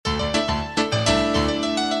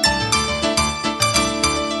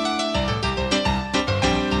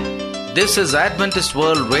This is Adventist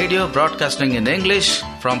World Radio broadcasting in English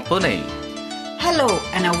from Pune. Hello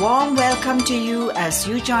and a warm welcome to you as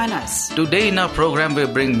you join us. Today in our program we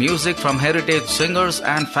bring music from heritage singers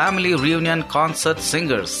and family reunion concert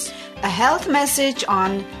singers. A health message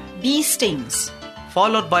on bee stings.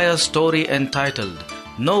 Followed by a story entitled,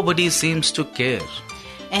 Nobody Seems to Care.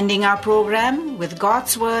 Ending our program with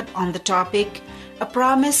God's Word on the topic, A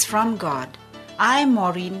Promise from God. I'm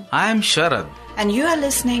Maureen. I'm Sharad. And you are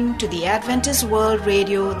listening to the Adventist World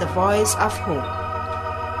Radio, the voice of hope.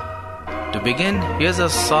 To begin, here's a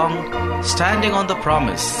song, Standing on the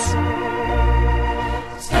Promise.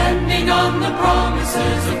 Standing on the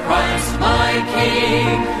promises of Christ my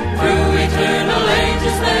King, through eternal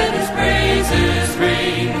ages let His praises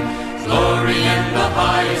ring. Glory in the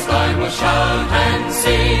highest I will shout and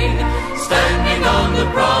sing, standing on the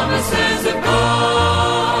promises of God.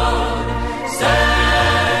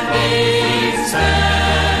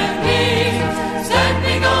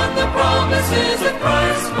 Standing on the promises of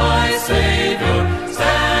Christ my Savior,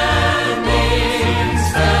 standing.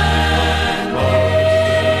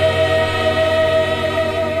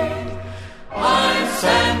 I'm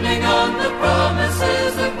standing on the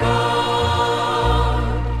promises of God,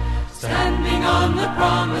 standing on the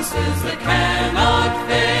promises that cannot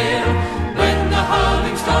fail, when the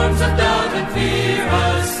howling storms of doubt and fear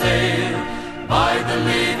assail. By the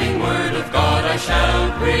living word of God I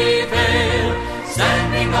shall prevail,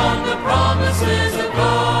 standing on the promises of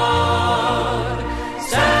God.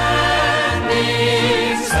 Standing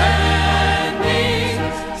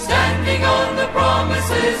on the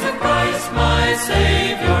promises of Christ my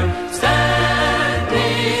Savior, standing.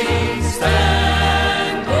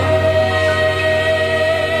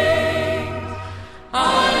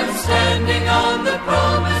 I'm standing on the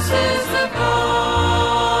promises of God.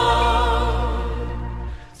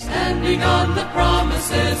 Standing on the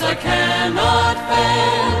promises I cannot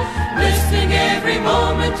fail, listening every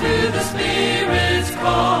moment to the Spirit's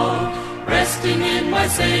call, resting in my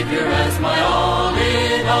Savior as my all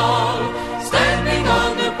in all, standing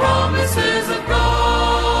on the promises of God.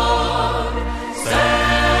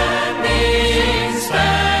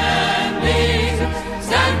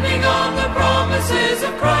 Standing on the promises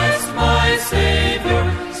of Christ my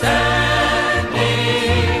Savior,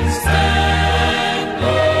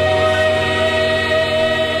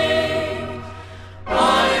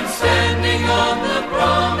 I'm standing on the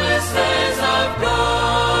promises of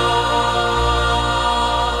God.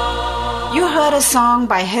 You heard a song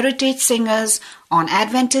by heritage singers on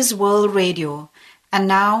Adventist World Radio. And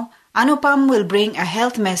now, Anupam will bring a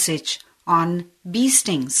health message on bee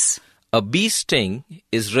stings. A bee sting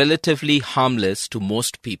is relatively harmless to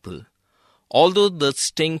most people. Although the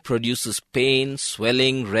sting produces pain,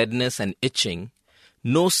 swelling, redness, and itching,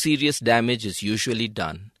 no serious damage is usually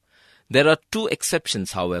done. There are two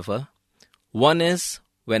exceptions, however. One is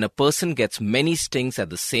when a person gets many stings at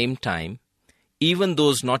the same time. Even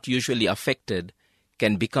those not usually affected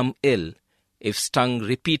can become ill if stung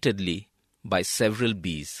repeatedly by several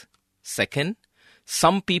bees. Second,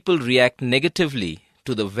 some people react negatively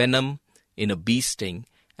to the venom in a bee sting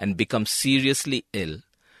and become seriously ill.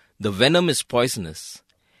 The venom is poisonous.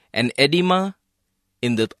 An edema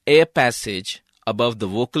in the air passage above the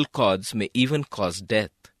vocal cords may even cause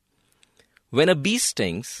death. When a bee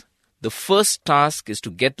stings, the first task is to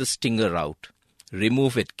get the stinger out.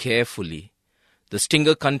 Remove it carefully. The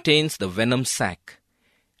stinger contains the venom sac,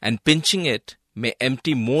 and pinching it may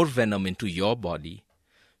empty more venom into your body.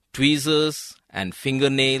 Tweezers and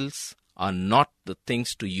fingernails are not the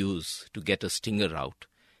things to use to get a stinger out.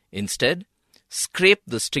 Instead, scrape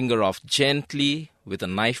the stinger off gently with a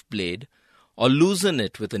knife blade or loosen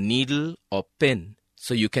it with a needle or pin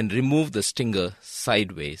so you can remove the stinger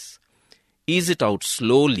sideways. Ease it out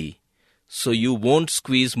slowly so you won't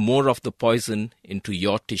squeeze more of the poison into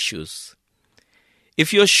your tissues.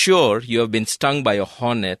 If you're sure you have been stung by a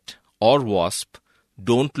hornet or wasp,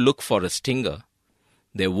 don't look for a stinger.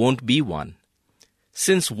 There won't be one.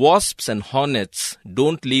 Since wasps and hornets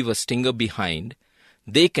don't leave a stinger behind,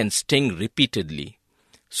 they can sting repeatedly.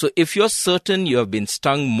 So if you're certain you have been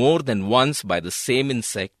stung more than once by the same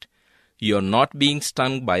insect, you're not being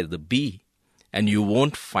stung by the bee, and you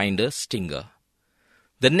won't find a stinger.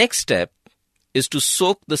 The next step is to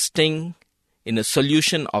soak the sting in a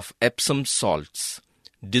solution of Epsom salts.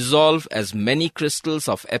 Dissolve as many crystals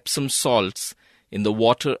of Epsom salts in the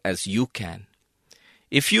water as you can.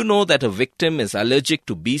 If you know that a victim is allergic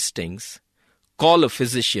to bee stings, call a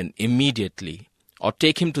physician immediately or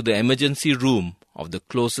take him to the emergency room of the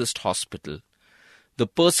closest hospital. The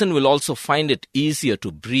person will also find it easier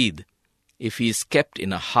to breathe if he is kept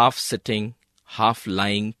in a half-sitting,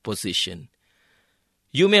 half-lying position.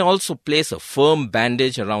 You may also place a firm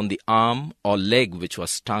bandage around the arm or leg which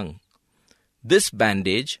was stung. This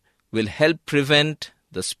bandage will help prevent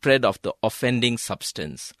the spread of the offending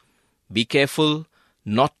substance. Be careful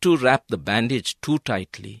not to wrap the bandage too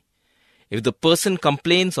tightly. If the person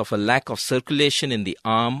complains of a lack of circulation in the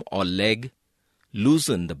arm or leg,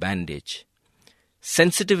 loosen the bandage.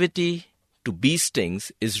 Sensitivity to bee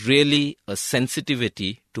stings is really a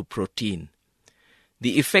sensitivity to protein.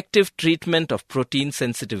 The effective treatment of protein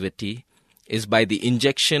sensitivity is by the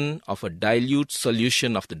injection of a dilute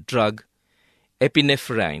solution of the drug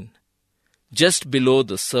epinephrine just below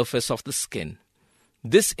the surface of the skin.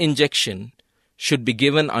 This injection should be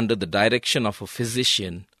given under the direction of a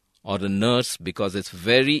physician or a nurse because it's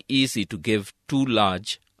very easy to give too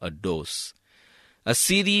large a dose. A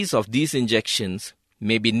series of these injections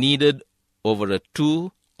may be needed over a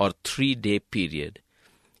 2 or 3 day period.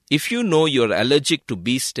 If you know you're allergic to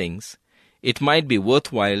bee stings, it might be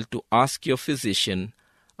worthwhile to ask your physician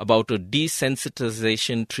about a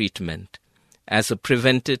desensitization treatment as a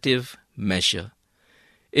preventative measure.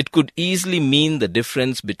 It could easily mean the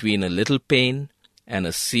difference between a little pain and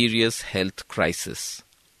a serious health crisis,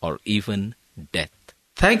 or even death.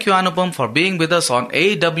 Thank you, Anupam, for being with us on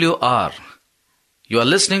AWR. You are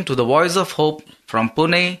listening to the Voice of Hope from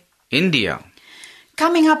Pune, India.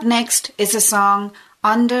 Coming up next is a song,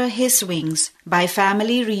 Under His Wings, by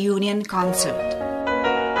Family Reunion Concert.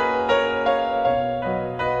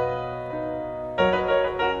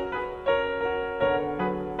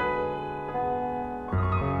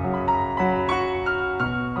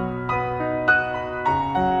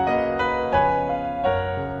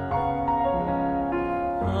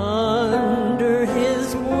 Under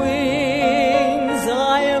His wings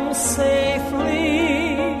I am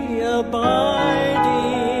safely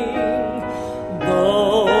abiding,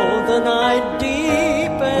 though the night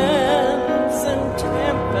deepens and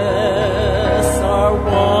tempests are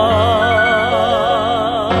wild.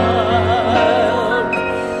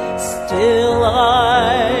 Still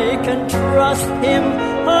I can trust Him.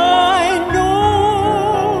 I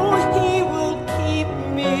know He will keep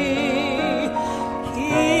me.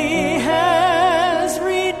 He has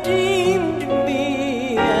redeemed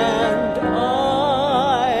me, and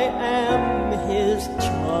I am His child.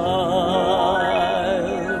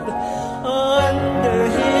 Under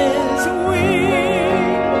His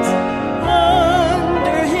wings,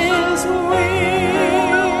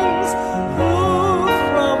 who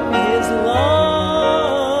from His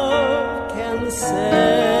love can sever?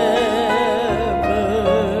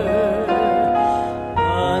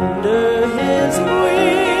 Under His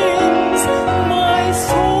wings, my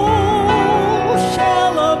soul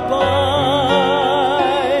shall abide,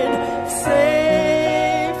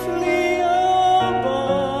 safely abide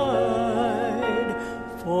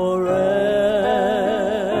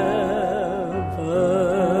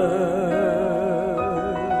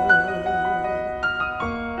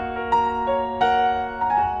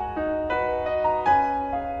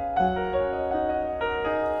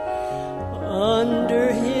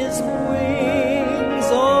Under His wings,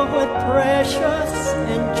 oh, what precious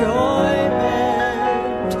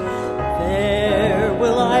enjoyment! There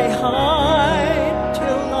will I hide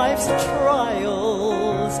till life's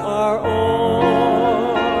trials are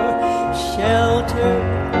o'er.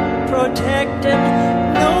 Sheltered, protected,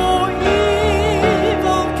 no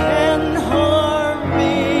evil can harm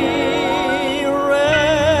me.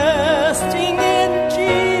 Resting in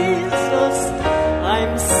Jesus,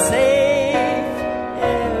 I'm safe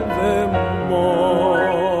evermore.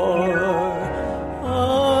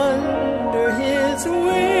 Under His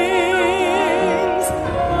wings,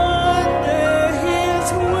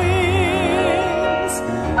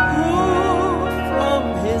 who from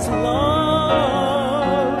His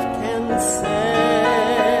love can sever?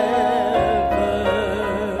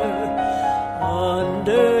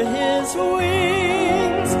 Under His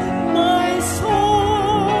wings, my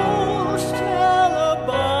soul shall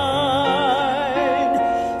abide,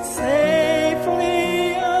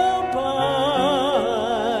 safely abide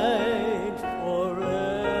forever.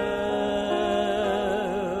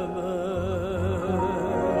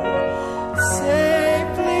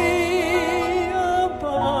 Safely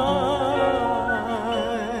abide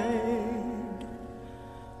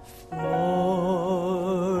forever.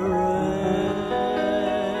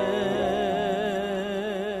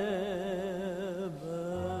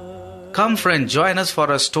 Come, friend, join us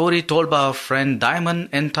for a story told by our friend Diamond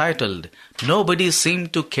entitled, Nobody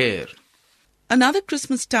Seemed to Care. Another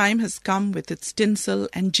Christmas time has come with its tinsel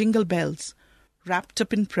and jingle bells. Wrapped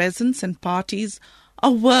up in presents and parties,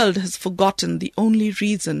 our world has forgotten the only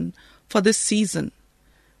reason for this season.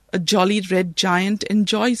 A jolly red giant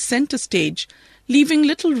enjoys center stage, leaving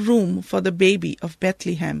little room for the baby of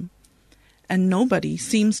Bethlehem. And nobody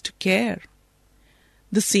seems to care.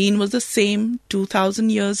 The scene was the same 2,000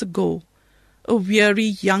 years ago. A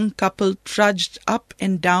weary young couple trudged up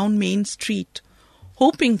and down Main Street,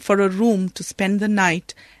 hoping for a room to spend the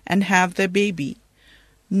night and have their baby.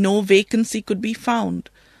 No vacancy could be found,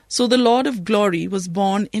 so the Lord of Glory was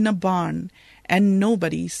born in a barn, and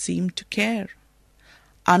nobody seemed to care.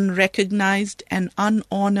 Unrecognized and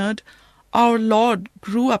unhonored, our Lord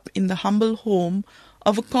grew up in the humble home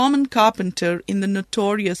of a common carpenter in the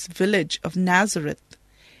notorious village of Nazareth.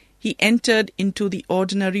 He entered into the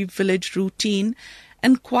ordinary village routine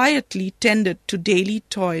and quietly tended to daily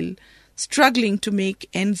toil, struggling to make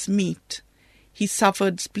ends meet. He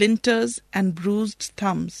suffered splinters and bruised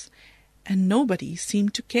thumbs, and nobody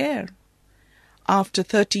seemed to care. After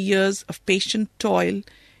 30 years of patient toil,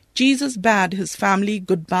 Jesus bade his family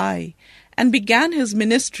goodbye and began his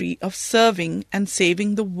ministry of serving and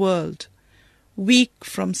saving the world. Weak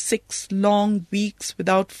from 6 long weeks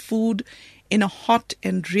without food in a hot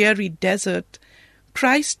and dreary desert,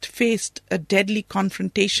 Christ faced a deadly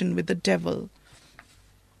confrontation with the devil.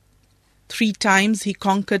 3 times he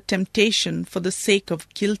conquered temptation for the sake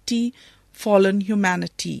of guilty, fallen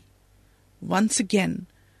humanity. Once again,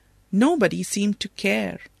 nobody seemed to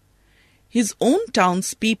care. His own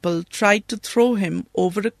townspeople tried to throw him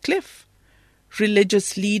over a cliff.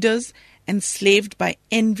 Religious leaders, enslaved by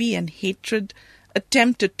envy and hatred,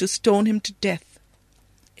 attempted to stone him to death.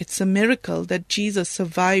 It's a miracle that Jesus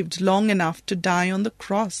survived long enough to die on the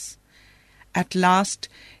cross. At last,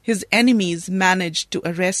 his enemies managed to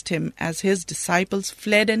arrest him as his disciples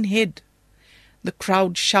fled and hid. The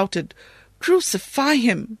crowd shouted, "Crucify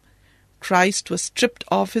him!" Christ was stripped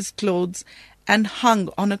of his clothes and hung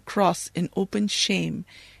on a cross in open shame,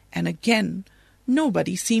 and again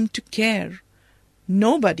nobody seemed to care.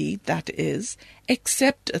 Nobody, that is,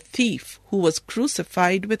 except a thief who was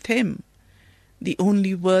crucified with him. The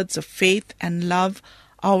only words of faith and love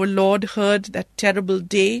our Lord heard that terrible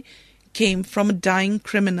day came from a dying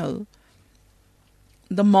criminal.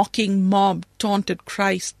 The mocking mob taunted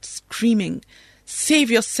Christ, screaming,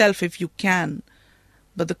 "Save yourself if you can."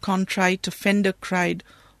 But the contrite offender cried,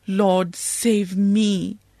 "Lord, save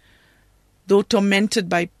me." Though tormented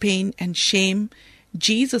by pain and shame,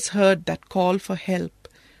 Jesus heard that call for help.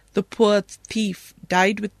 The poor thief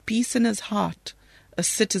died with peace in his heart, a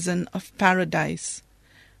citizen of paradise.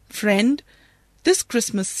 Friend, this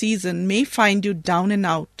Christmas season may find you down and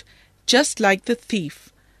out, just like the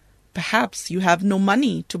thief. Perhaps you have no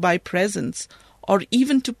money to buy presents or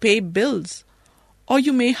even to pay bills, or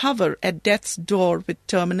you may hover at death's door with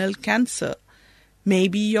terminal cancer.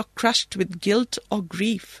 Maybe you're crushed with guilt or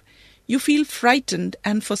grief. You feel frightened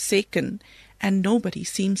and forsaken, and nobody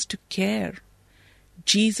seems to care.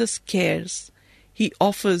 Jesus cares. He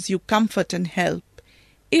offers you comfort and help.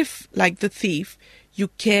 If, like the thief, you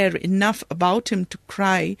care enough about him to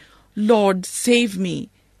cry, "Lord, save me,"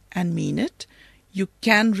 and mean it, you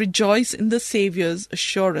can rejoice in the Saviour's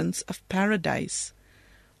assurance of paradise.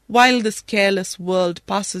 While this careless world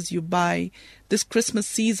passes you by, this Christmas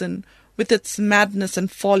season, with its madness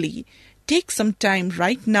and folly, take some time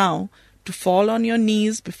right now to fall on your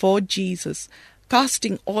knees before Jesus,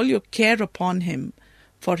 casting all your care upon him,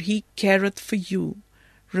 for he careth for you.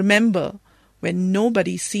 Remember, when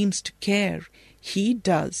nobody seems to care, he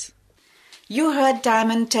does. You heard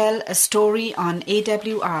Diamond tell a story on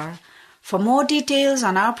AWR. For more details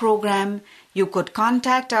on our program, you could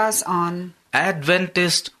contact us on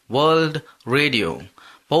Adventist World Radio,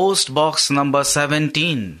 Post Box number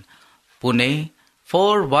 17, Pune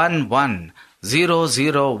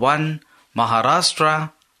 411001,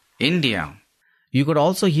 Maharashtra, India. You could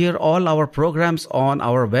also hear all our programs on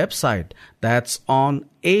our website. That's on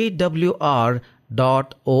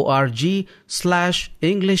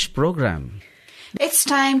awr.org/English program. It's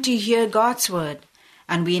time to hear God's Word,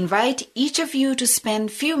 and we invite each of you to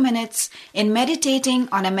spend few minutes in meditating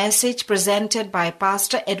on a message presented by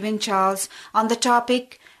Pastor Edwin Charles on the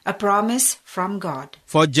topic, A Promise from God.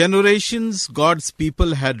 For generations, God's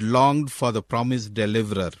people had longed for the promised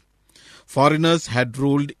deliverer. Foreigners had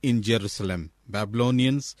ruled in Jerusalem: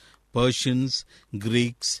 Babylonians, Persians,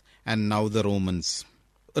 Greeks, and now the Romans.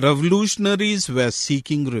 Revolutionaries were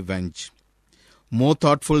seeking revenge. More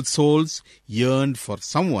thoughtful souls yearned for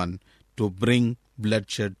someone to bring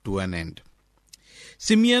bloodshed to an end.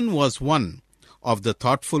 Simeon was one of the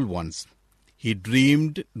thoughtful ones. He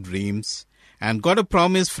dreamed dreams and got a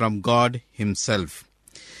promise from God himself.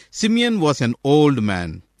 Simeon was an old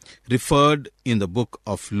man, referred in the book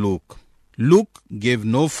of Luke. Luke gave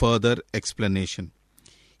no further explanation.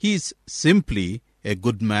 He is simply a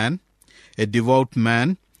good man, a devout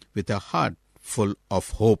man with a heart full of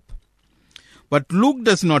hope. But Luke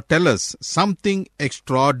does not tell us something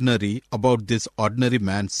extraordinary about this ordinary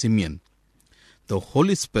man, Simeon. The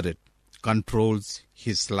Holy Spirit controls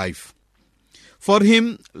his life. For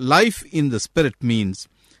him, life in the Spirit means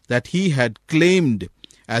that he had claimed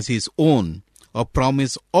as his own a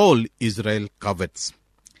promise all Israel covets.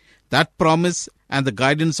 That promise and the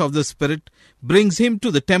guidance of the Spirit brings him to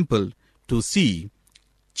the temple to see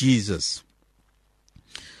Jesus.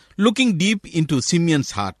 Looking deep into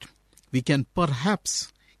Simeon's heart, we can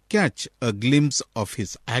perhaps catch a glimpse of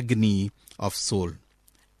his agony of soul.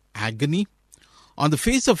 Agony? On the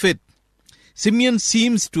face of it, Simeon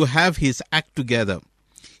seems to have his act together.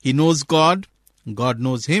 He knows God, God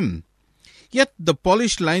knows him. Yet the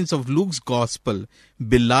polished lines of Luke's gospel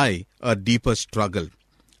belie a deeper struggle.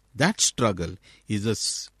 That struggle is a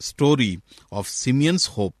story of Simeon's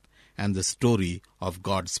hope and the story of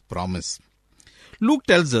God's promise. Luke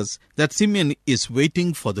tells us that Simeon is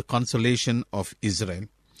waiting for the consolation of Israel.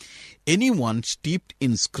 Anyone steeped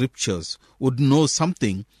in scriptures would know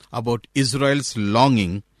something about Israel's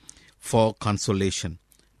longing for consolation,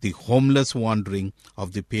 the homeless wandering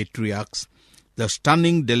of the patriarchs, the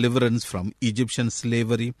stunning deliverance from Egyptian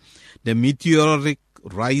slavery, the meteoric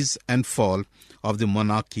rise and fall of the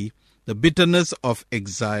monarchy, the bitterness of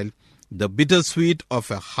exile, the bittersweet of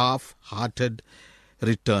a half-hearted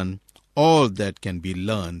return, all that can be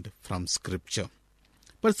learned from Scripture.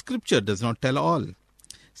 But Scripture does not tell all.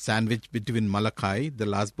 Sandwiched between Malachi, the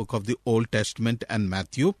last book of the Old Testament, and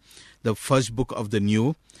Matthew, the first book of the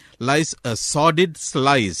New, lies a sordid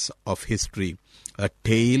slice of history, a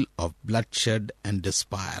tale of bloodshed and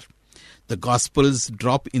despair. The Gospels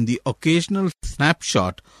drop in the occasional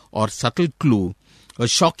snapshot or subtle clue, a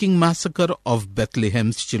shocking massacre of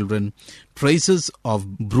Bethlehem's children, traces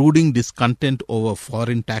of brooding discontent over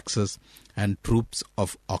foreign taxes, and troops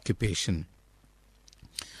of occupation.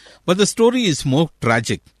 But the story is more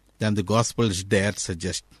tragic than the Gospels dare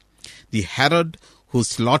suggest. The Herod who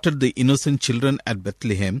slaughtered the innocent children at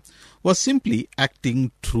Bethlehem was simply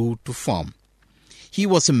acting true to form. He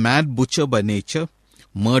was a mad butcher by nature,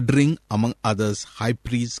 murdering, among others, high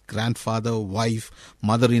priest, grandfather, wife,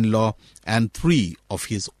 mother-in-law, and 3 of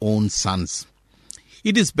his own sons.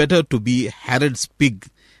 It is better to be Herod's pig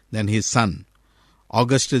than his son.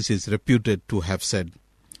 Augustus is reputed to have said,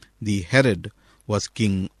 "The Herod was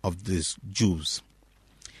king of the Jews."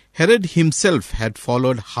 Herod himself had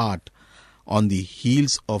followed hard on the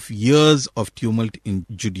heels of years of tumult in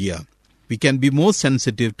Judea. We can be more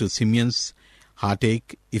sensitive to Simeon's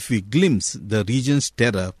heartache if we glimpse the region's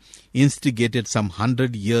terror instigated some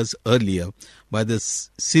 100 years earlier by the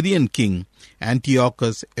Syrian king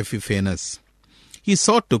Antiochus Epiphanes. He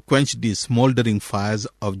sought to quench the smoldering fires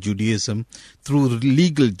of Judaism through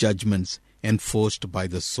legal judgments enforced by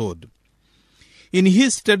the sword. In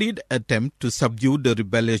his studied attempt to subdue the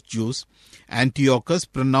rebellious Jews, Antiochus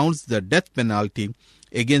pronounced the death penalty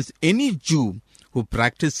against any Jew who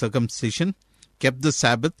practiced circumcision, kept the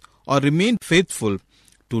Sabbath, or remained faithful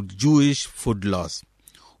to Jewish food laws.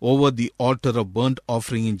 Over the altar of burnt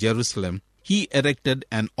offering in Jerusalem, he erected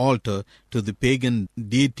an altar to the pagan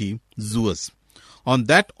deity Zeus. On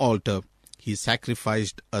that altar, he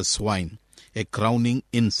sacrificed a swine, a crowning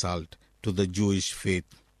insult to the Jewish faith.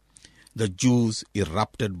 The Jews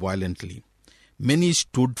erupted violently. Many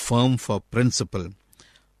stood firm for principle.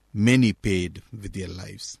 Many paid with their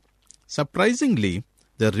lives. Surprisingly,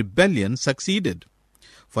 the rebellion succeeded.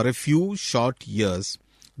 For a few short years,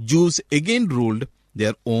 Jews again ruled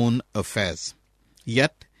their own affairs.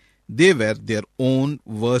 Yet, they were their own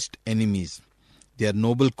worst enemies. Their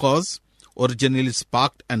noble cause, originally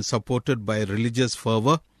sparked and supported by religious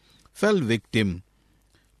fervor, fell victim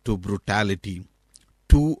to brutality.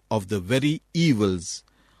 2 of the very evils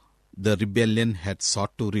the rebellion had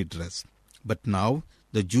sought to redress. But now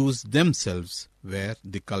the Jews themselves were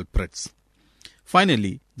the culprits.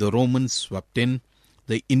 Finally, the Romans swept in.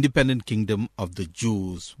 The independent kingdom of the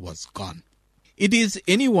Jews was gone. It is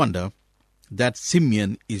any wonder that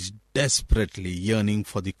Simeon is desperately yearning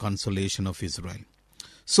for the consolation of Israel.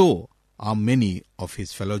 So are many of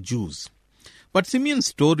his fellow Jews. But Simeon's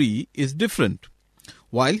story is different.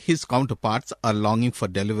 While his counterparts are longing for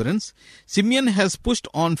deliverance, Simeon has pushed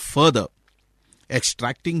on further,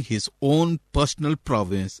 extracting his own personal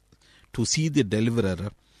promise to see the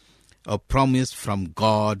deliverer, a promise from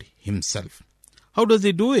God himself. How does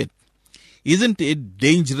he do it? Isn't it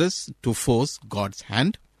dangerous to force God's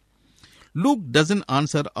hand? Luke doesn't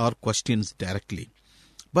answer our questions directly,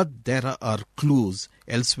 But there are clues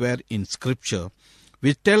elsewhere in Scripture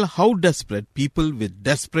which tell how desperate people with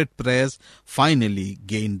desperate prayers finally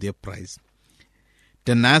gain their prize.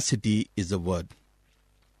 Tenacity is a word.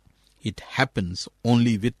 It happens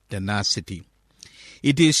only with tenacity.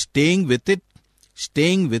 It is staying with it,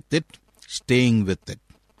 staying with it, staying with it.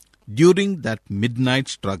 During that midnight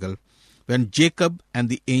struggle, when Jacob and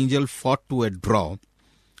the angel fought to a draw,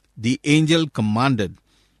 the angel commanded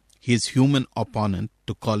his human opponent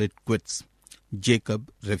to call it quits.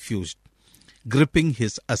 Jacob refused. Gripping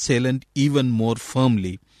his assailant even more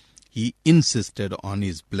firmly, he insisted on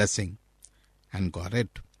his blessing and got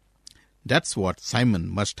it. That's what Simon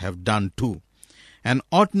must have done too. An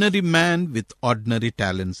ordinary man with ordinary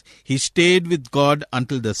talents, he stayed with God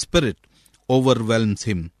until the Spirit overwhelms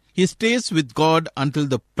him. He stays with God until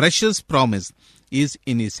the precious promise is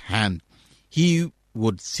in his hand. He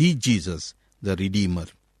would see Jesus, the Redeemer.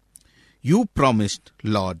 You promised,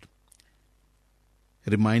 Lord,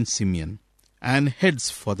 reminds Simeon, and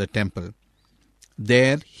heads for the temple.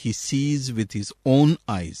 There he sees with his own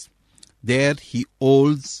eyes. There he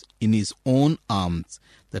holds in his own arms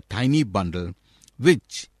the tiny bundle,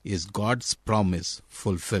 which is God's promise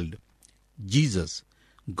fulfilled. Jesus,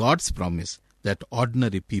 God's promise that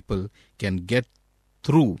ordinary people can get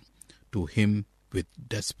through to him with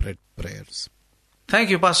desperate prayers.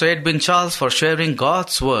 Thank you, Pastor Edwin Charles, for sharing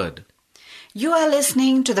God's Word. You are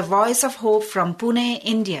listening to the Voice of Hope from Pune,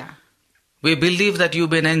 India. We believe that you've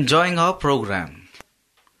been enjoying our program.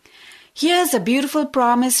 Here's a beautiful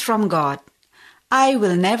promise from God. I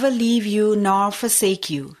will never leave you nor forsake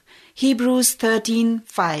you. Hebrews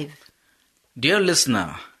 13:5. Dear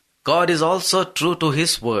listener, God is also true to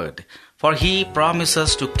His Word, for He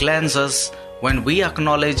promises to cleanse us when we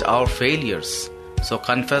acknowledge our failures. So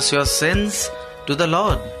confess your sins to the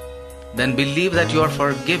Lord. Then believe that you are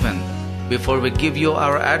forgiven before we give you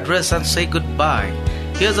our address and say goodbye.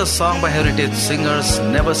 Here's a song by Heritage Singers,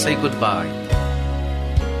 Never Say Goodbye.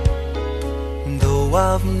 Though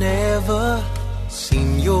I've never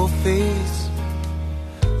seen your face,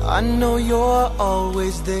 I know you're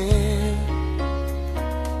always there,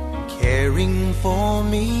 caring for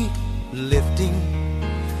me, lifting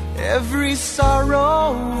every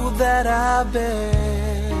sorrow that I bear.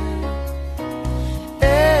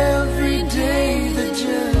 Every day the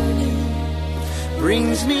journey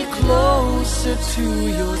brings me closer to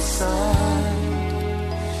your side,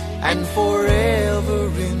 and forever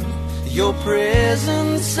in your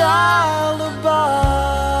presence I'll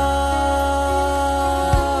abide.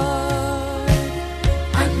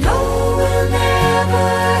 I know we'll never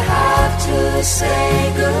have to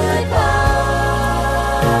say goodbye.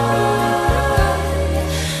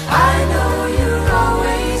 I know you're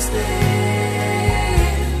always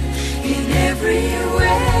there in every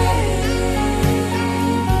way.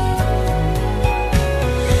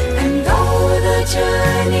 And though the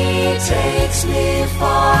journey takes me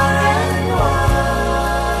far and wide,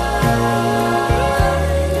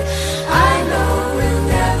 I know we'll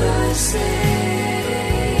never say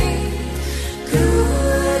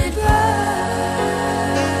goodbye.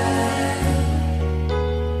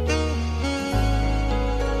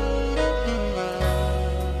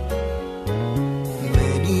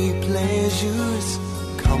 Many pleasures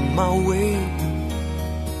come my way,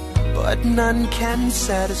 but none can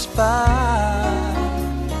satisfy.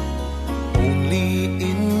 Only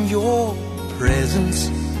in your presence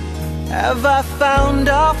have I found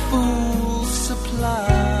a full supply.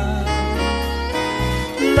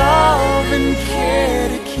 Love and care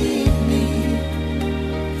to keep me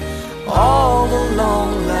all along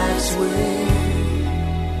life's way,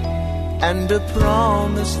 and a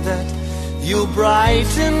promise that you'll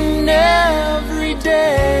brighten every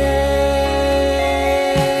day.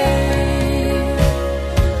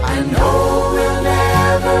 I know we'll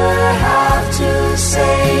never have to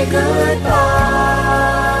say goodbye.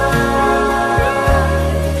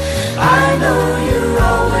 I know you're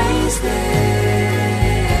always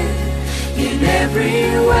there in every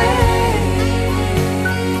way.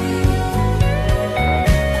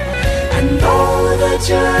 And though the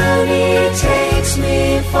journey takes me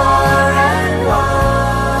far and wide,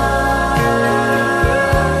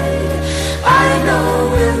 I know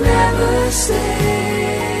we'll never say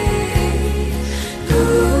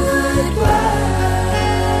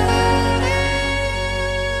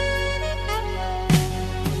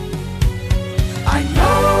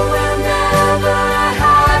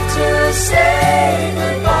say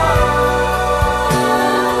goodbye.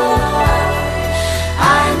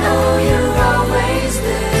 I know you're always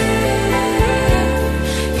there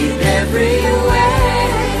in every way.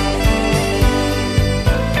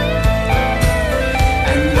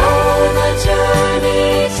 And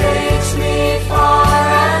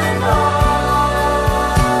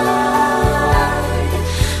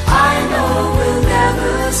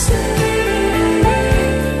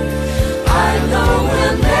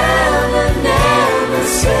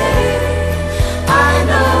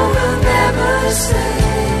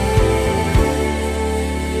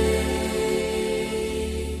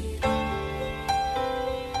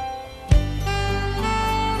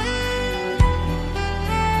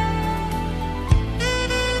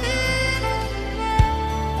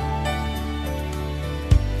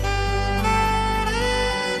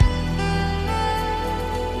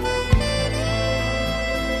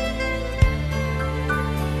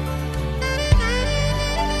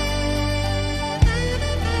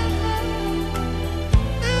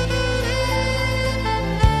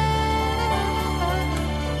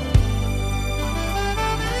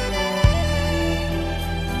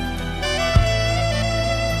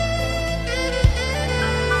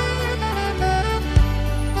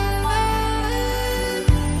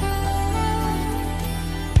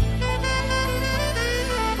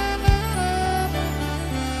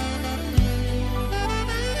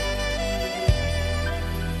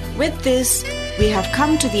With this, we have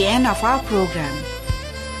come to the end of our program.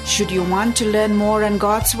 Should you want to learn more on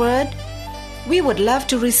God's Word, we would love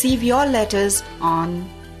to receive your letters on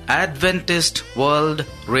Adventist World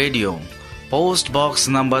Radio, Post Box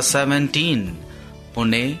number 17,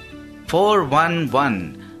 Pune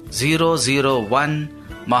 411001,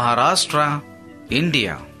 Maharashtra,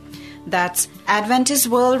 India. That's Adventist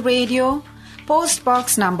World Radio, Post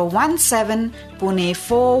Box number 17, Pune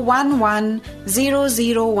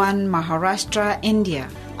 411001, Maharashtra, India.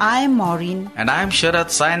 I am Maureen. And I am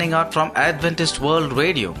Sharat, signing out from Adventist World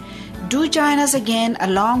Radio. Do join us again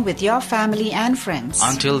along with your family and friends.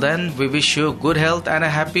 Until then, we wish you good health and a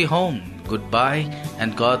happy home. Goodbye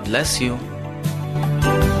and God bless you.